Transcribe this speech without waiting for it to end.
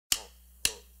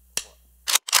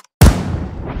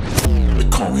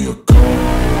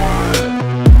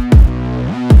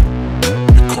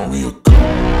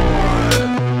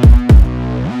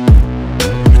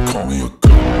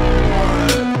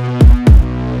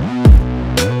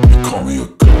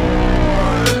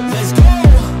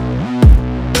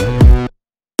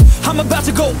about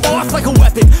to go off like a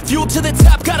weapon. Fuel to the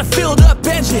top, got a filled up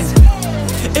engine.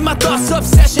 In my thoughts,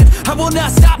 obsession, I will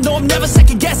not stop, no, I'm never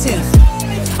second guessing.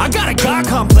 I got a God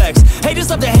complex, haters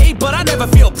love to hate, but I never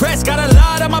feel pressed. Got a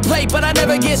lot on my plate, but I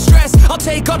never get stressed. I'll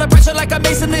take all the pressure like I'm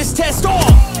acing this test.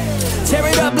 Tear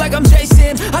it up like I'm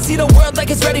Jason. I see the world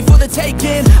like it's ready for the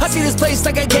taking. I see this place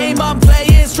like a game I'm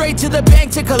playing. Straight to the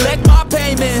bank to collect my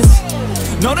payments.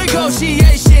 No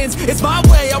negotiations, it's my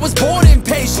way, I was born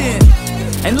impatient.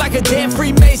 And like a damn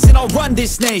Freemason, I'll run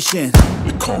this nation.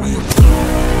 They call me a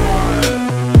god.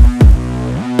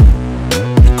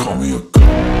 They call me a god.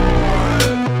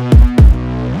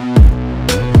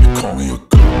 They call me a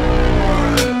god.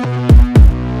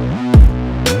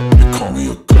 They call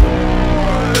me a god.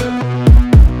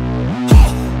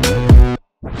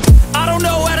 I don't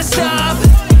know how to stop,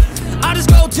 I just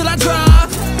go till I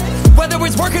drop. Whether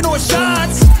it's working or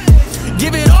shots,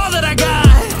 give it all that I got.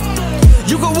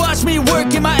 You can watch me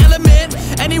work in my element.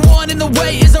 Anyone in the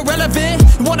way is irrelevant.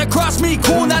 You wanna cross me,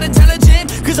 cool, not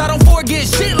intelligent, cause I don't forget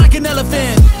shit like an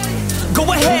elephant. Go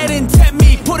ahead and tempt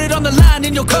me, put it on the line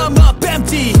and you'll come up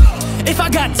empty. If I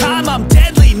got time, I'm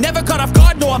deadly. Never caught off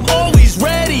guard, no, I'm always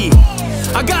ready.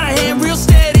 I got a hand real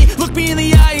steady. Look me in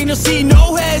the eye and you'll see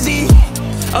no hezzy.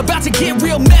 About to get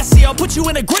real messy, I'll put you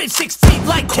in a grid 6 feet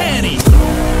like Kenny.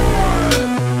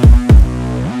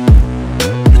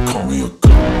 They call me a god.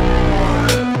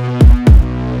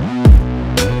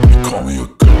 They call me a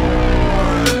god.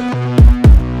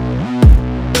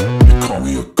 They call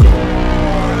me a god.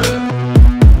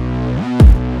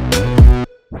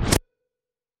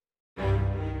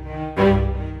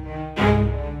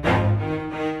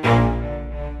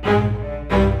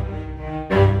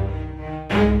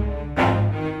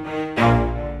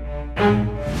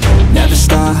 Never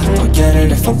stop, I'll get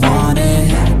it if I want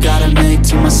it. Gotta make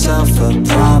to myself a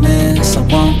promise. I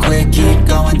won't quit, keep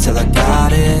going till I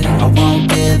got it. I won't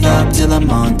give up till I'm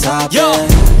on top. Yo,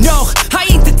 no, I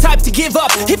ain't the type to give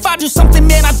up. If I do something,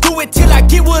 man, I do it till I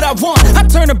get what I want. I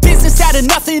turn a business out of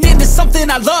nothing into something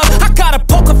I love. I got a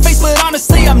poker face, but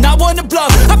honestly, I'm not one to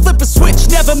bluff. I flip a switch,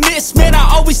 never miss, man, I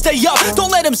always stay up.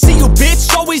 Don't let them see you, bitch,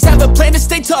 always have a plan to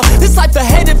stay tough. This life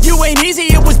ahead of you ain't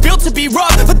easy, it was built to be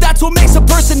rough. But that's what makes a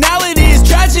personality, is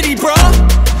tragedy, bruh.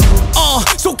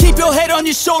 So keep your head on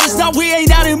your shoulders. Now we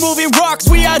ain't out here moving rocks,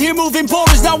 we out here moving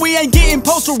boulders. Now we ain't getting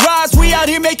posterized, we out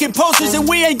here making posters. And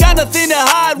we ain't got nothing to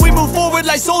hide, we move forward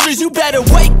like soldiers. You better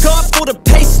wake up for the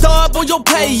pay stub or you'll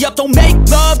pay up. Don't make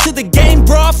love to the game,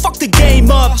 bruh, fuck the game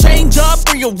up. Change up,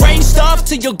 rearrange stuff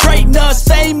to your greatness.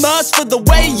 Famous for the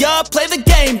way up, play the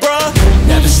game, bruh.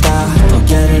 Never stop, I'll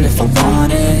get it if I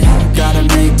want it. Gotta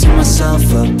make to myself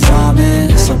a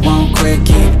promise. I won't quit,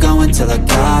 keep going till I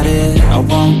got it. I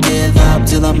won't give up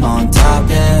till I'm on top,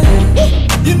 yeah.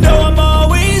 You know I'm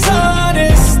always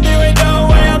honest, there ain't no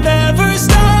way I'm ever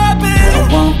stopping. I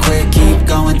won't quit, keep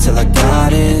going till I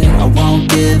got it. I won't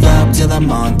give up till I'm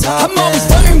on top, I'm always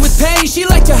flirting with pain, she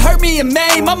like to hurt me and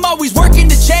maim. I'm always working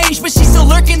to change, but she's still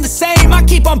lurking the same. I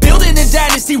keep on building a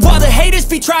dynasty while the haters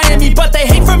be trying me. But they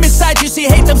hate from inside, you see,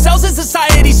 hate themselves in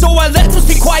society. So I let them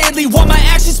speak quietly while my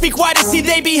actions speak wider. See,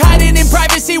 they be hiding in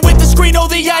privacy with the screen, oh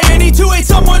the irony. To hate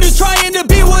someone who's trying to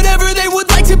be whatever they would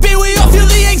like to be. We all feel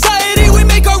the anxiety, we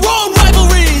make our own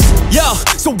rivalries. Yo,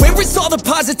 so where is all the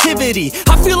positivity?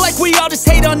 I feel like we all just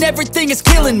hate on everything, it's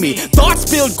killing me. Thoughts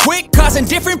build quick, causing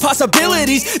different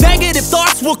possibilities. Negative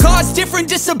thoughts will cause different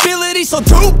disabilities. So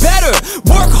do better,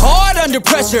 work hard under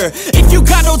pressure. If you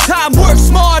got no time, work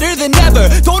smarter than ever.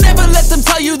 Don't ever let them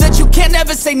tell you that you can't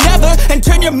never say never. And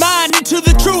turn your mind into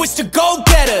the truest to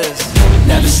go-getters.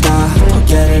 Never stop, I'll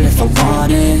get it if I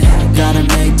want it. Gotta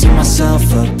make to myself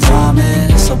a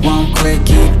promise. I won't quit,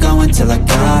 keep going till I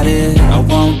got it. I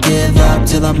won't give up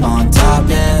till I'm on top,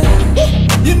 yeah.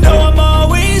 You know I'm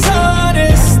always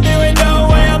honest, there ain't no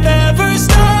way I'm ever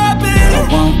stopping. I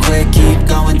won't quit, keep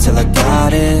going till I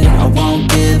got it. I won't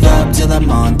give up till I'm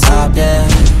on top, yeah.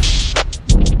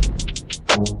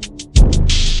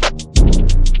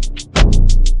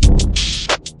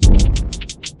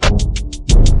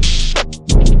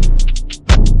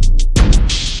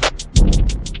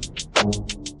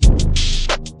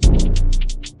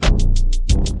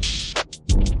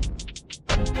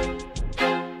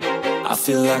 I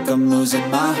feel like I'm losing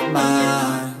my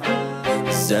mind.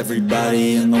 Is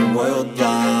everybody in the world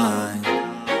blind?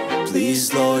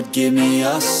 Please, Lord, give me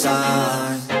a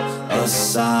sign, a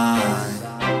sign.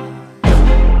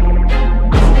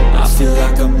 I feel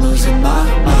like I'm losing my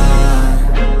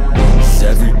mind. Is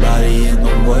everybody in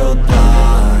the world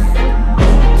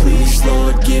blind? Please,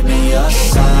 Lord, give me a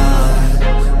sign,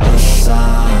 a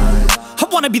sign.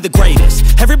 wanna be the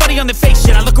greatest. Everybody on the fake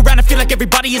shit, I look around and feel like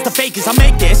everybody is the fakest. I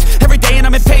make this every day and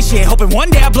I'm impatient, hoping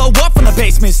one day I blow up from the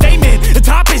basement. Statement, the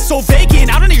top is so vacant,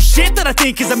 I don't hear shit that I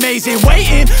think is amazing.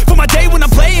 Waiting for my day when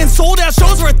I'm playing sold out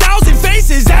shows for 1,000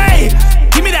 faces. Hey,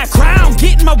 give me that crown,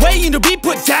 get in my way and to be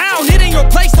put down. It ain't your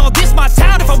place, all this my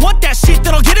town. If I want that shit,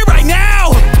 then I'll get it right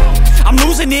now. I'm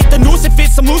losing it, the noose it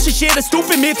fits, I'm losing shit. A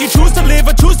stupid myth, you choose to live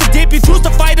or choose to dip. You choose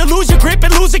to fight or lose your grip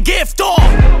and lose a gift. Oh,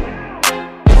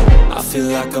 I feel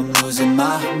like I'm losing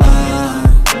my mind.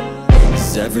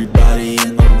 Is everybody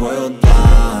in the world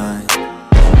blind?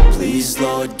 Please,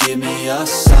 Lord, give me a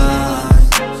sign,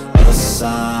 a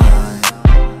sign.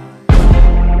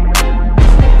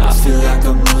 I feel like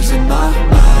I'm losing my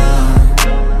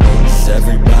mind. Is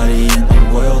everybody in the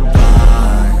world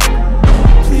blind?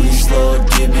 Please, Lord,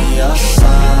 give me a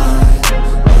sign,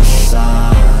 a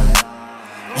sign.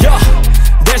 yeah.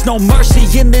 There's no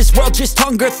mercy in this world, just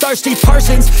hunger-thirsty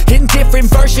persons in different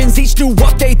versions. Each new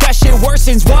update, that shit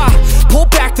worsens. Why? Pull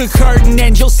back the curtain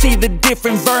and you'll see the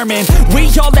different vermin. We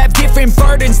all have different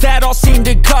burdens that all seem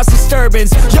to cause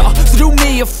disturbance. Yo, so do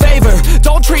me a favor,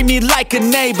 don't treat me like a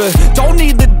neighbor. Don't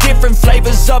need the different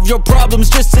flavors of your problems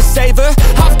just to savor.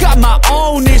 I've got my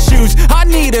own issues, I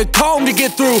need a comb to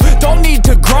get through. Don't need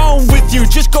to groan with you,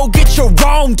 just go get your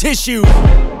own tissue.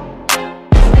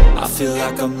 I feel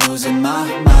like I'm losing my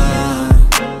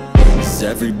mind. Is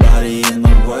everybody in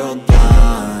the world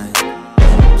blind?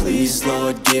 Please,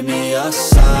 Lord, give me a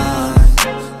sign,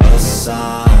 a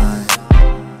sign.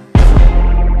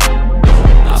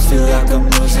 I feel like I'm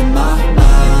losing my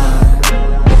mind.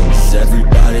 Is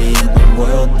everybody in the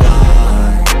world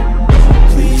blind?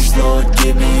 Please, Lord,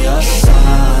 give me a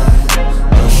sign,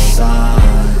 a sign.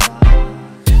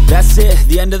 That's it,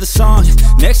 the end of the song.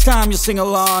 Next time you'll sing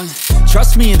along.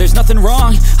 Trust me, there's nothing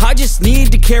wrong, I just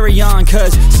need to carry on.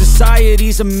 Cause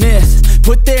society's a myth,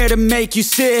 put there to make you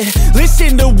sit.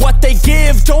 Listen to what they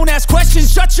give, don't ask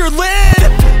questions, shut your lid.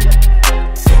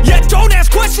 Yeah, don't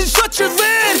ask questions, shut your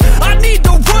lid. I need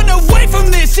to run away from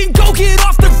this and go get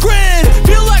off the grid.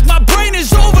 Feel like my brain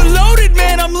is overloaded,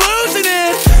 man, I'm losing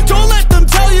it. Don't let them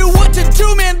tell you what to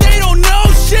do, man, they don't know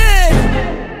shit.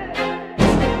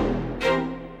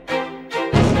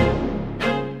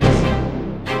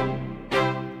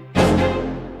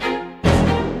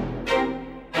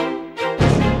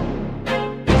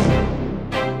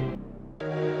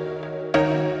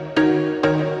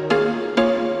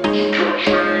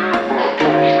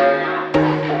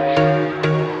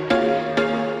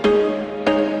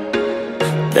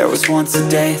 There was once a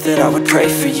day that I would pray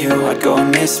for you. I'd go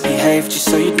and misbehave just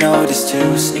so you'd notice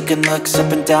too. Sneaking looks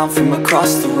up and down from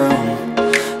across the room.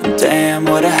 And damn,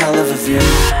 what a hell of a view.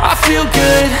 I feel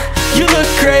good, you look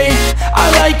great,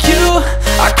 I like you,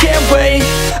 I can't wait.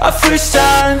 A first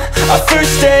time, a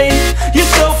first date,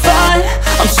 you're so fine,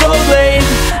 I'm so late.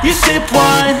 You sip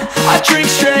wine, I drink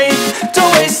straight.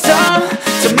 Don't waste time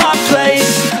to my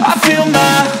place. I feel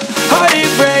my heart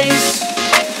erase.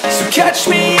 So catch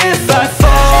me if I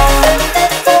fall.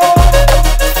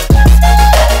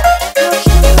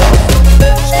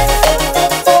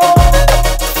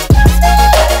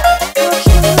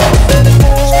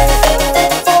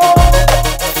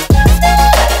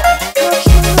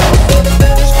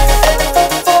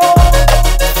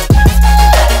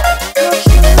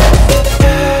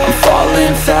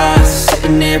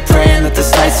 Praying that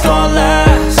this night's gonna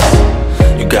last.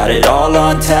 You got it all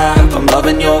on tap, I'm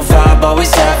loving your vibe,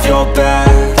 always have your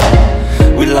back.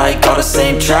 We like all the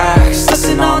same tracks,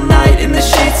 listen all night in the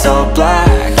sheets all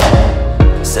black.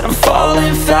 Said I'm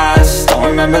falling fast, don't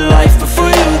remember life before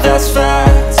you, that's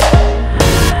fact.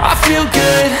 I feel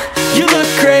good, you look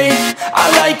great, I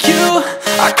like you,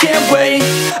 I can't wait.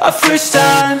 A first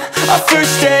time, a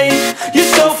first date,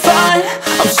 you're so fine,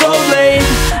 I'm so late.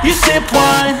 You sip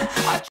wine,